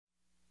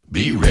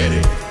Be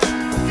ready.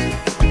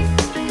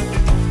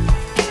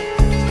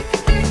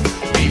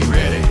 Be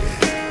ready.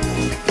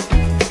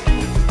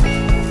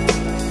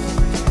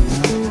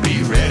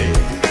 Be ready.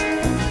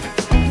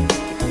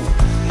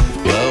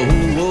 Whoa,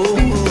 whoa,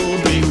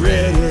 whoa, be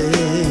ready.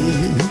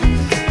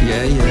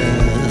 Yeah, yeah.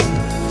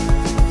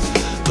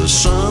 The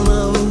Son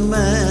of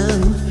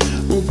Man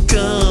will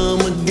come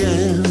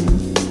again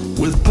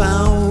with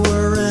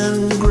power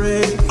and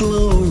great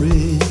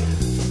glory,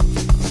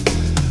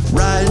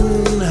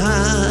 riding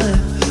high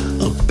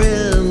up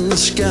in the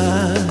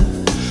sky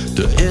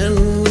to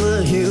end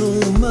the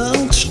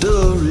human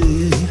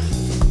story.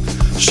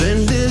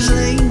 Send his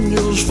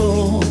angels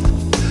forth,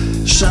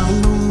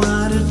 sound the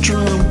mighty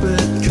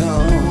trumpet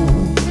call.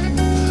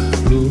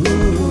 Ooh.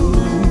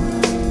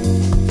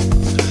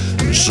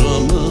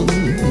 Summon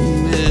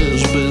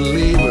his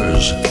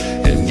believers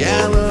and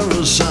gather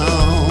us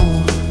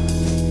all.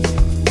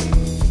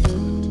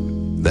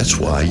 That's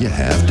why you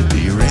have to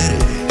be ready.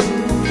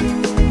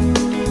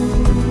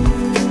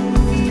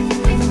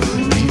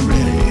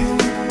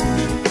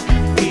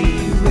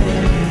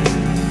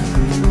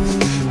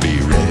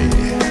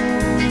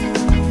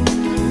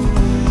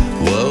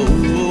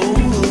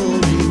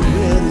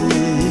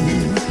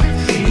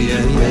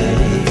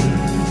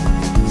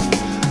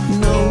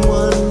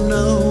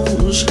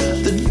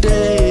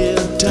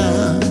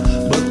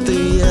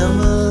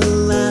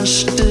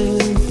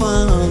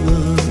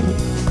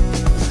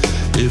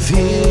 If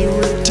he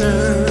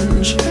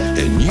returns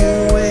and you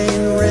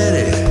ain't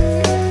ready,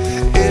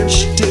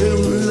 it's too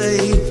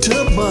late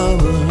to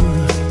bother.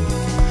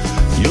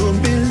 You'll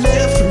be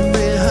left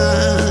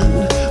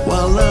behind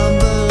while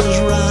others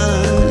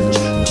rise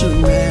to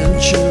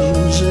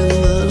mansions in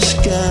the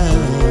sky.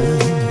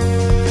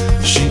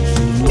 See,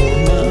 the Lord,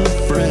 my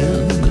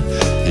friend,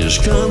 is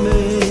coming,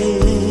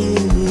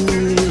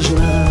 is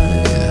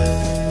nigh.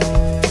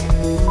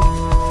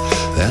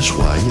 That's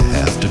why you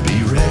have to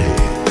be ready.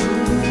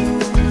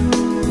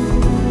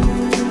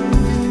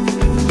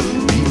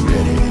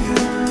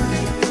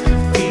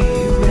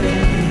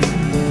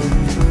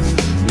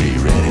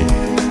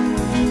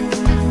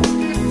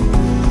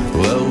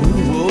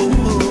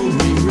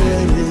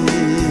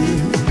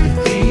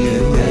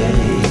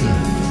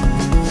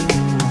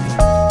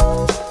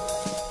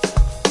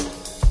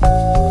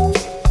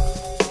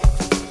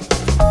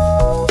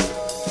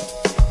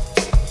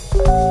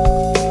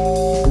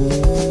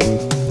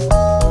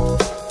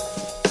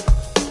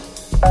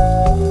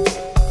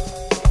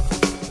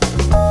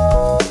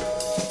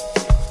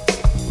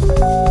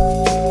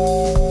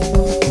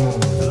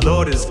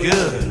 Is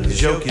good,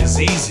 his yoke is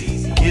easy,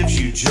 he gives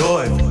you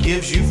joy,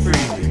 forgives you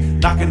freely,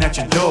 knocking at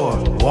your door,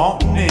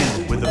 wanting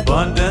in with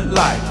abundant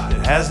life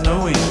that has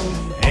no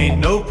end. Ain't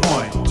no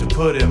point to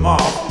put him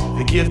off,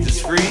 the gift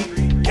is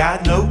free,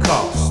 got no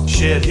cost.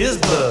 Shed his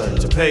blood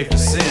to pay for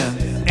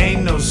sin,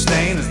 ain't no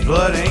stain, his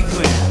blood ain't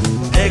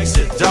cleansed.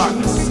 Exit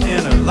darkness,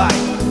 inner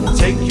light,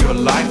 take your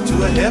life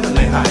to a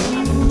heavenly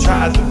height.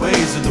 Tried the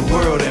ways of the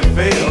world and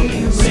failed,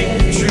 seek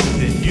the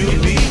truth and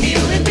you'll be